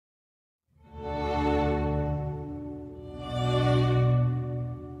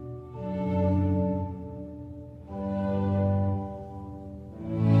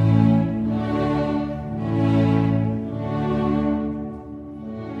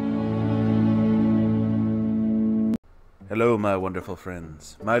Hello, my wonderful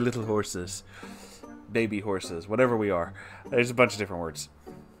friends. My little horses. Baby horses. Whatever we are. There's a bunch of different words.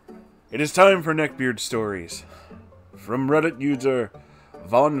 It is time for Neckbeard stories. From Reddit user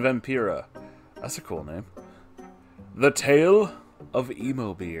Von Vampira. That's a cool name. The Tale of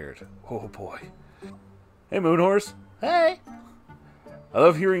Emobeard. Oh boy. Hey, Moonhorse. Hey! I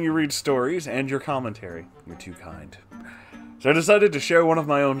love hearing you read stories and your commentary. You're too kind. So I decided to share one of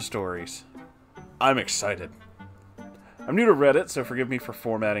my own stories. I'm excited. I'm new to Reddit, so forgive me for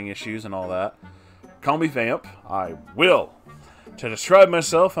formatting issues and all that. Call me Vamp. I will. To describe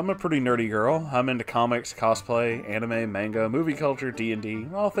myself, I'm a pretty nerdy girl. I'm into comics, cosplay, anime, manga, movie culture, D&D,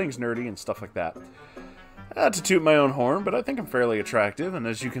 all things nerdy and stuff like that. Not to toot my own horn, but I think I'm fairly attractive, and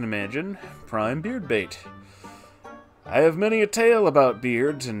as you can imagine, prime beard bait. I have many a tale about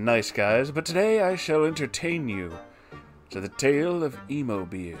beards and nice guys, but today I shall entertain you to the tale of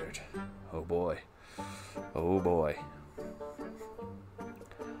Emobeard. Oh boy. Oh boy.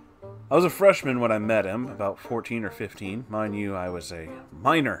 I was a freshman when I met him, about 14 or 15. Mind you, I was a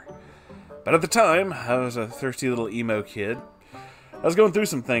minor. But at the time, I was a thirsty little emo kid. I was going through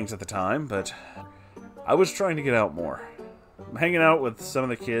some things at the time, but I was trying to get out more. I'm hanging out with some of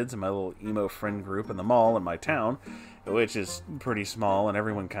the kids in my little emo friend group in the mall in my town, which is pretty small and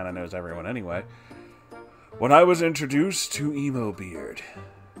everyone kind of knows everyone anyway, when I was introduced to Emobeard.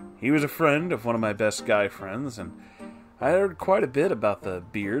 He was a friend of one of my best guy friends, and I heard quite a bit about the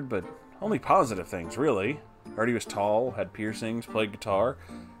beard, but only positive things, really. Heard he was tall, had piercings, played guitar,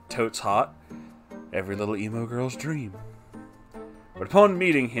 totes hot. Every little emo girl's dream. But upon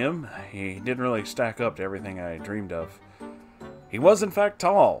meeting him, he didn't really stack up to everything I dreamed of. He was in fact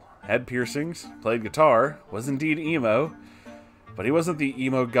tall, had piercings, played guitar, was indeed emo, but he wasn't the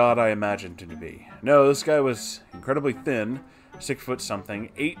emo god I imagined him to be. No, this guy was incredibly thin, 6 foot something,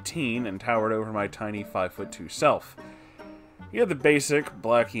 18, and towered over my tiny 5'2" self. He had the basic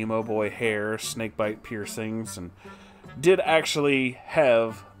black emo boy hair, snakebite piercings, and did actually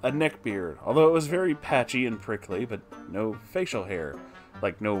have a neck beard, although it was very patchy and prickly, but no facial hair,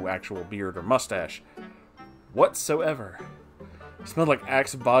 like no actual beard or mustache whatsoever. He smelled like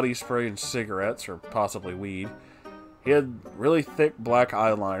Axe body spray and cigarettes, or possibly weed. He had really thick black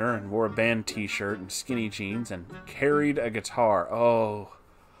eyeliner and wore a band t-shirt and skinny jeans and carried a guitar. Oh,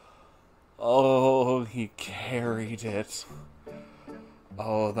 he carried it.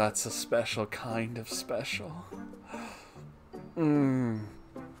 Oh, that's a special kind of special. Moonhorse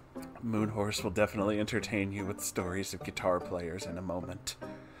will definitely entertain you with stories of guitar players in a moment.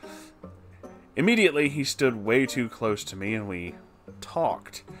 Immediately, he stood way too close to me and we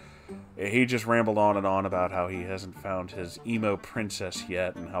talked. He just rambled on and on about how he hasn't found his emo princess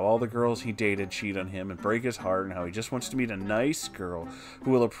yet, and how all the girls he dated cheat on him and break his heart, and how he just wants to meet a nice girl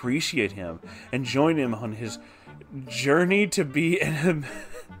who will appreciate him and join him on his journey to be a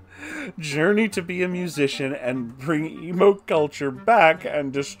musician and bring emo culture back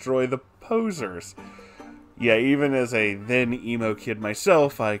and destroy the posers. Yeah, even as a then emo kid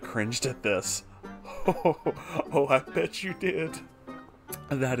myself, I cringed at this. Oh, I bet you did.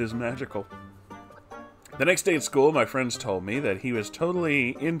 That is magical. The next day at school, my friends told me that he was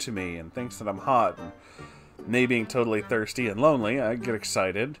totally into me and thinks that I'm hot. And me being totally thirsty and lonely, I get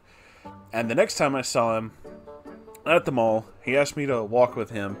excited. And the next time I saw him at the mall, he asked me to walk with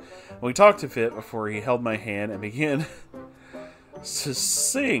him. And we talked a bit before he held my hand and began to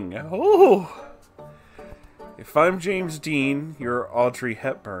sing. Oh! If I'm James Dean, you're Audrey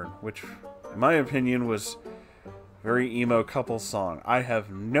Hepburn, which, in my opinion, was very emo couple song. I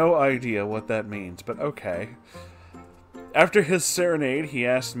have no idea what that means, but okay. After his serenade, he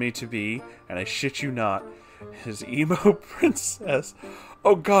asked me to be, and I shit you not, his emo princess.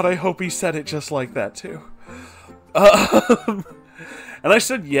 Oh god, I hope he said it just like that too. And I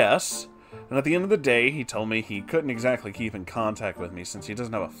said yes, and at the end of the day, he told me he couldn't exactly keep in contact with me since he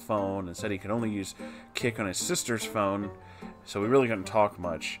doesn't have a phone, and said he could only use Kik on his sister's phone, so we really couldn't talk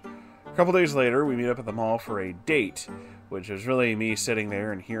much. A couple days later, we meet up at the mall for a date, which was really me sitting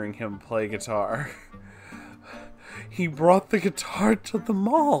there and hearing him play guitar. He brought the guitar to the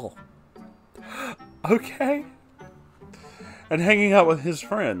mall. Okay. And hanging out with his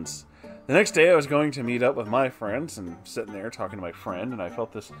friends. The next day, I was going to meet up with my friends, and sitting there talking to my friend, and I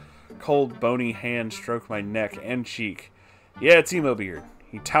felt this cold, bony hand stroke my neck and cheek. Yeah, it's Emobeard.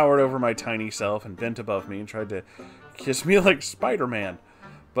 He towered over my tiny self and bent above me and tried to kiss me like Spider-Man.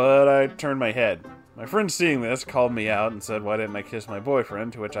 But I turned my head. My friend, seeing this, called me out and said, why didn't I kiss my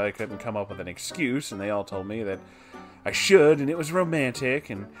boyfriend? To which I couldn't come up with an excuse, and they all told me that I should, and it was romantic,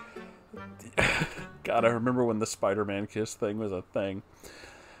 and God, I remember when the Spider-Man kiss thing was a thing.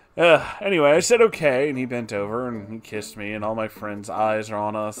 Anyway, I said okay, and he bent over and he kissed me, and all my friends' eyes are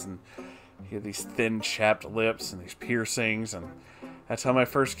on us, and he had these thin, chapped lips and these piercings, and that's how my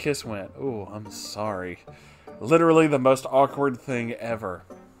first kiss went. Ooh, I'm sorry. Literally the most awkward thing ever.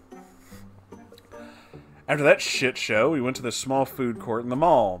 After that shit show, we went to the small food court in the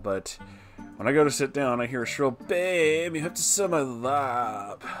mall, but when I go to sit down, I hear a shrill, "Babe, you have to sit on my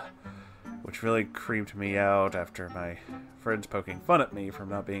lap," which really creeped me out. After my friends poking fun at me for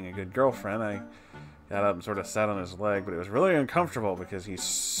not being a good girlfriend, I got up and sort of sat on his leg, but it was really uncomfortable because he's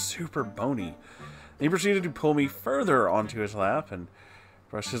super bony. He proceeded to pull me further onto his lap and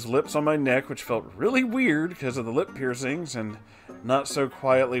brushed his lips on my neck, which felt really weird because of the lip piercings, and not so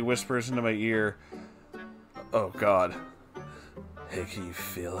quietly whispers into my ear, "Oh God, hey, can you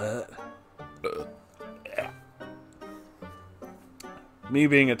feel it?" Me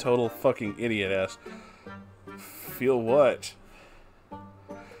being a total fucking idiot asked, "Feel what?"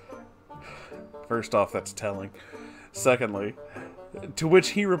 First off, that's telling. Secondly, to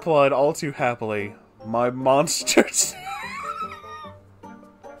which he replied all too happily, "My monsters."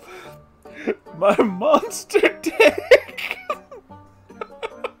 My monster dick!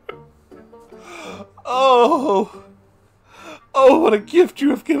 Oh! Oh, what a gift you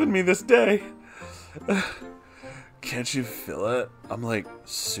have given me this day! Can't you feel it? I'm like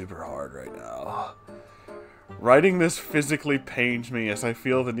super hard right now. Writing this physically pains me as I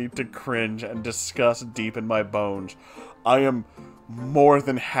feel the need to cringe and disgust deep in my bones. I am more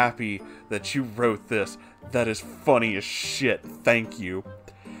than happy that you wrote this. That is funny as shit. Thank you.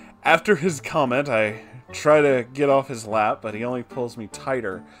 After his comment, I try to get off his lap, but he only pulls me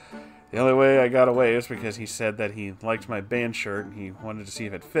tighter. The only way I got away is because he said that he liked my band shirt and he wanted to see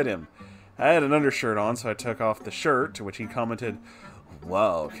if it fit him. I had an undershirt on, so I took off the shirt, to which he commented,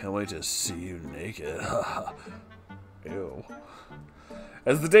 "Wow, can't wait to see you naked." Ew.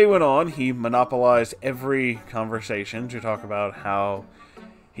 As the day went on, he monopolized every conversation to talk about how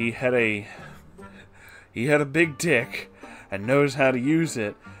he had a big dick and knows how to use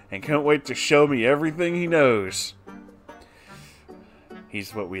it and can't wait to show me everything he knows.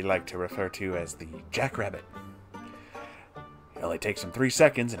 He's what we like to refer to as the jackrabbit. It only takes him 3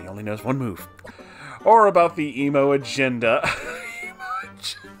 seconds and he only knows one move. Or about the emo agenda.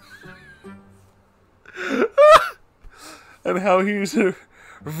 And how he's a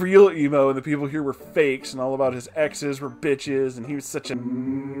real emo and the people here were fakes and all about his exes were bitches and he was such a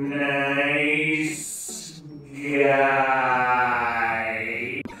nice guy.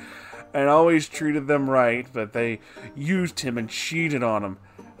 And always treated them right, but they used him and cheated on him.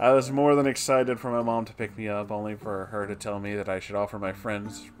 I was more than excited for my mom to pick me up, only for her to tell me that I should offer my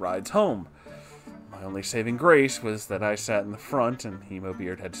friends rides home. My only saving grace was that I sat in the front and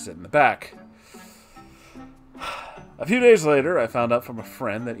Emobeard had to sit in the back. A few days later, I found out from a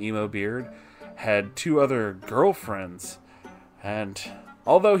friend that Emobeard had 2 other girlfriends, and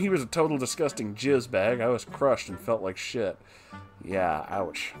although he was a total disgusting jizz bag, I was crushed and felt like shit. Yeah,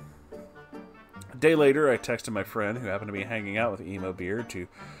 ouch. A day later, I texted my friend, who happened to be hanging out with Emobeard, to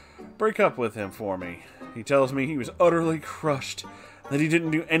break up with him for me. He tells me he was utterly crushed, that he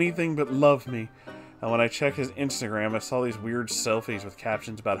didn't do anything but love me. And when I checked his Instagram, I saw these weird selfies with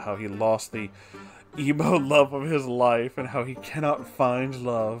captions about how he lost the emo love of his life and how he cannot find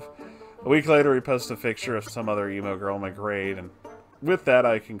love. A week later, he posted a picture of some other emo girl in my grade, and with that,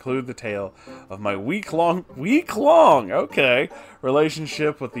 I conclude the tale of my week-long, okay,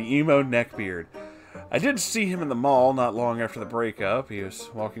 relationship with the emo Neckbeard. I did see him in the mall not long after the breakup. He was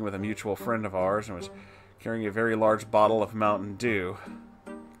walking with a mutual friend of ours and was carrying a very large bottle of Mountain Dew.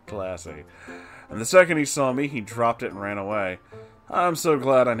 Classy. And the second he saw me, he dropped it and ran away. I'm so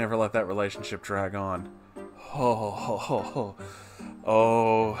glad I never let that relationship drag on. Oh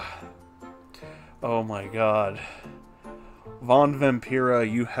my God. Von Vampira,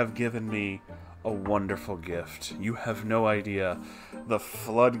 you have given me a wonderful gift. You have no idea the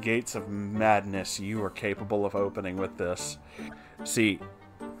floodgates of madness you are capable of opening with this. See,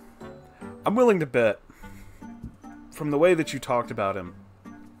 I'm willing to bet, from the way that you talked about him,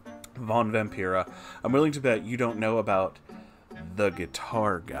 Von Vampira, I'm willing to bet you don't know about the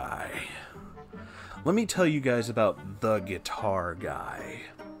guitar guy. Let me tell you guys about the guitar guy.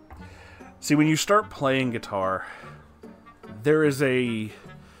 See, when you start playing guitar, there is a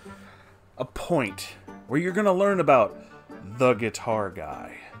point where you're going to learn about the guitar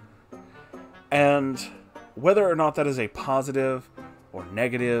guy. And whether or not that is a positive or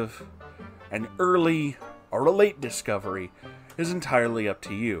negative, an early or a late discovery is entirely up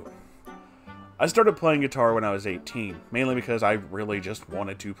to you. I started playing guitar when I was 18, mainly because I really just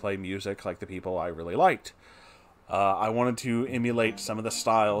wanted to play music like the people I really liked. I wanted to emulate some of the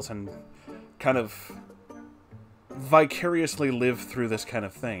styles and kind of vicariously live through this kind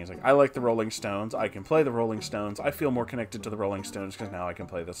of thing. It's like, I like the Rolling Stones, I can play the Rolling Stones, I feel more connected to the Rolling Stones because now I can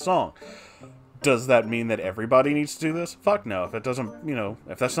play this song. Does that mean that everybody needs to do this? Fuck no. If it doesn't,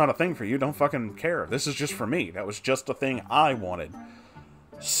 if that's not a thing for you, don't fucking care. This is just for me. That was just a thing I wanted.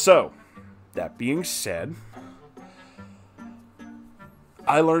 So, that being said,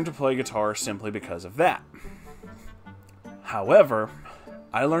 I learned to play guitar simply because of that. However,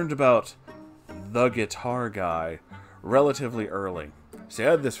 I learned about the guitar guy relatively early. See,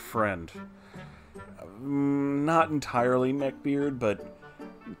 I had this friend, not entirely Neckbeard, but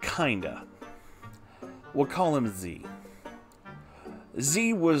kinda. We'll call him Z. Z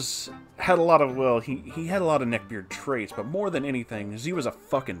had a lot of, he had a lot of Neckbeard traits, but more than anything, Z was a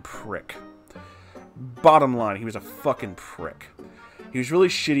fucking prick. Bottom line, he was a fucking prick. He was really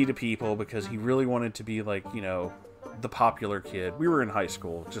shitty to people because he really wanted to be like, the popular kid. We were in high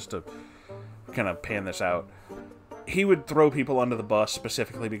school, just to kind of pan this out. He would throw people under the bus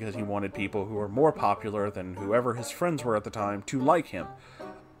specifically because he wanted people who were more popular than whoever his friends were at the time to like him.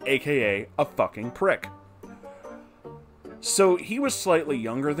 AKA a fucking prick. So he was slightly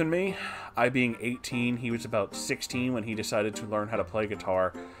younger than me. I being 18, he was about 16 when he decided to learn how to play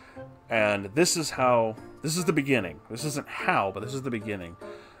guitar. And this is the beginning. This isn't how, but this is the beginning.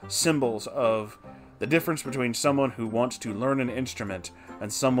 Symbols of the difference between someone who wants to learn an instrument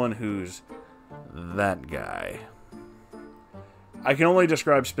and someone who's that guy. I can only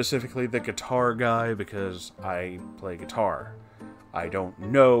describe specifically the guitar guy because I play guitar. I don't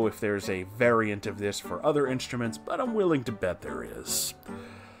know if there's a variant of this for other instruments, but I'm willing to bet there is.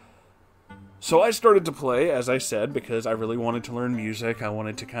 So I started to play, as I said, because I really wanted to learn music. I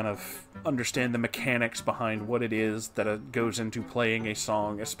wanted to kind of understand the mechanics behind what it is that goes into playing a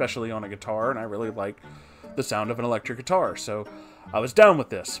song, especially on a guitar, and I really like the sound of an electric guitar, so I was down with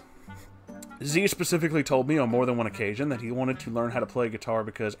this. Z specifically told me on more than one occasion that he wanted to learn how to play guitar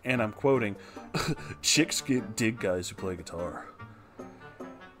because, and I'm quoting, chicks dig guys who play guitar.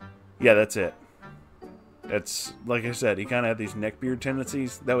 Yeah, that's it. That's, like I said, he kind of had these neckbeard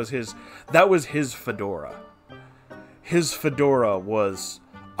tendencies. That was his fedora. His fedora was,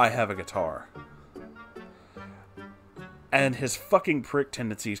 I have a guitar. And his fucking prick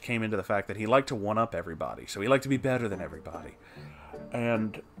tendencies came into the fact that he liked to one-up everybody. So he liked to be better than everybody.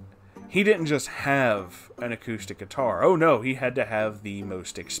 And he didn't just have an acoustic guitar. Oh no, he had to have the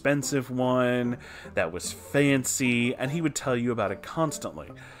most expensive one that was fancy, and he would tell you about it constantly.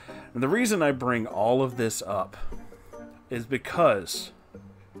 And the reason I bring all of this up is because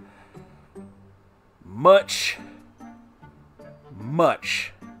much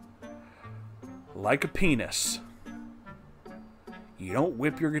like a penis, you don't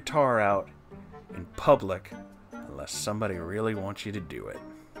whip your guitar out in public unless somebody really wants you to do it.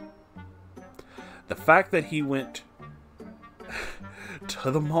 The fact that he went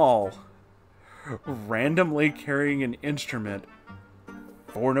to the mall randomly carrying an instrument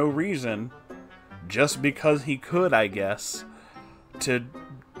for no reason, just because he could, I guess, to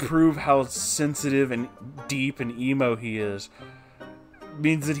prove how sensitive and deep and emo he is,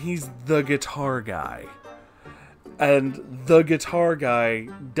 means that he's the guitar guy. And the guitar guy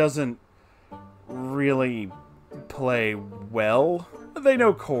doesn't really play well. They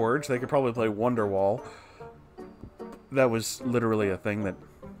know chords. They could probably play Wonderwall. That was literally a thing that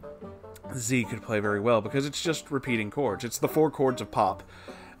Z could play very well, because it's just repeating chords. It's the 4 chords of pop.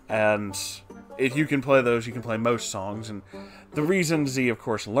 And if you can play those, you can play most songs. And the reason Z, of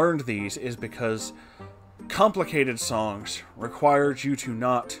course, learned these is because complicated songs required you to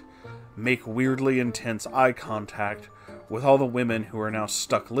not make weirdly intense eye contact with all the women who are now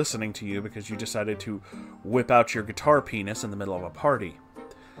stuck listening to you because you decided to whip out your guitar penis in the middle of a party.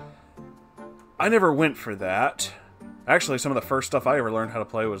 I never went for that. Actually, some of the first stuff I ever learned how to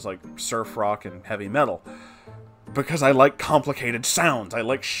play was like surf rock and heavy metal. Because I like complicated sounds. I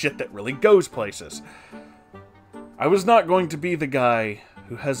like shit that really goes places. I was not going to be the guy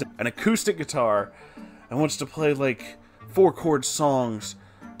who has an acoustic guitar and wants to play like 4-chord songs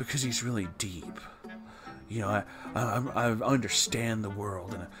because he's really deep. You know, I understand the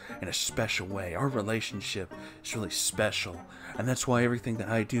world in a special way. Our relationship is really special. And that's why everything that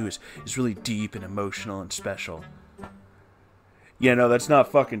I do is really deep and emotional and special. Yeah, no, that's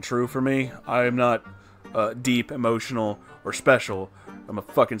not fucking true for me. I am not deep, emotional, or special. I'm a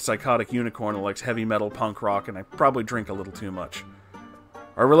fucking psychotic unicorn who likes heavy metal, punk rock, and I probably drink a little too much.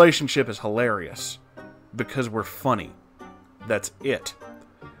 Our relationship is hilarious. Because we're funny. That's it.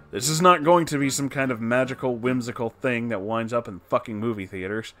 This is not going to be some kind of magical, whimsical thing that winds up in fucking movie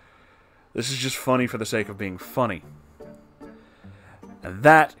theaters. This is just funny for the sake of being funny. And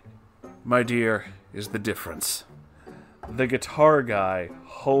that, my dear, is the difference. The guitar guy,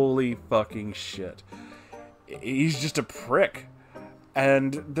 holy fucking shit. He's just a prick.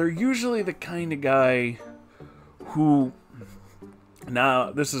 And they're usually the kind of guy who...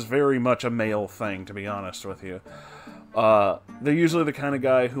 Now, this is very much a male thing, to be honest with you. They're usually the kind of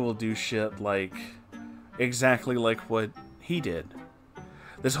guy who will do shit like... exactly like what he did.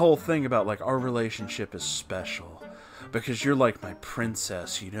 This whole thing about, like, our relationship is special. Because you're like my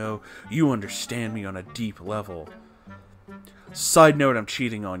princess, you know? You understand me on a deep level. Side note, I'm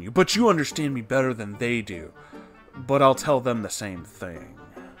cheating on you, but you understand me better than they do. But I'll tell them the same thing.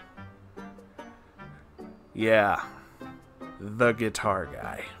 Yeah. The guitar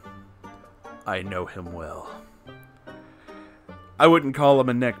guy. I know him well. I wouldn't call him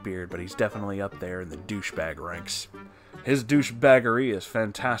a neckbeard, but he's definitely up there in the douchebag ranks. His douchebaggery is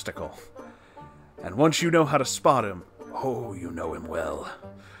fantastical. And once you know how to spot him, oh, you know him well.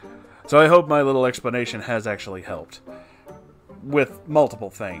 So I hope my little explanation has actually helped. With multiple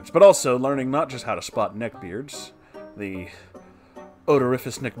things, but also learning not just how to spot neckbeards, the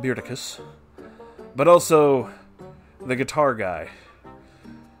Odoriferous Neckbeardicus, but also the guitar guy,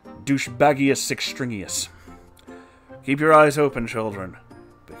 Douchebaggius Sixstringius. Keep your eyes open, children,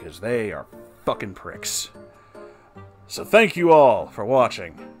 because they are fucking pricks. So thank you all for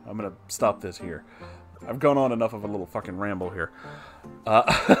watching. I'm gonna stop this here. I've gone on enough of a little fucking ramble here.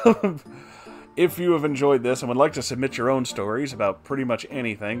 If you have enjoyed this and would like to submit your own stories about pretty much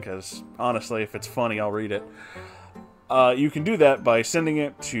anything, because honestly, if it's funny, I'll read it, you can do that by sending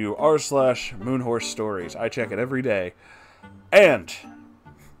it to r/Moonhorse Stories. I check it every day. And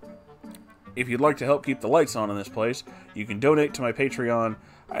if you'd like to help keep the lights on in this place, you can donate to my Patreon,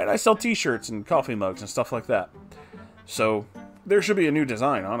 and I sell t-shirts and coffee mugs and stuff like that. So there should be a new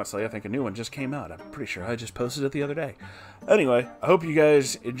design, honestly. I think a new one just came out. I'm pretty sure I just posted it the other day. Anyway, I hope you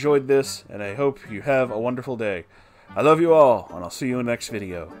guys enjoyed this, and I hope you have a wonderful day. I love you all, and I'll see you in the next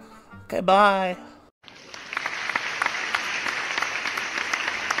video. Okay, bye!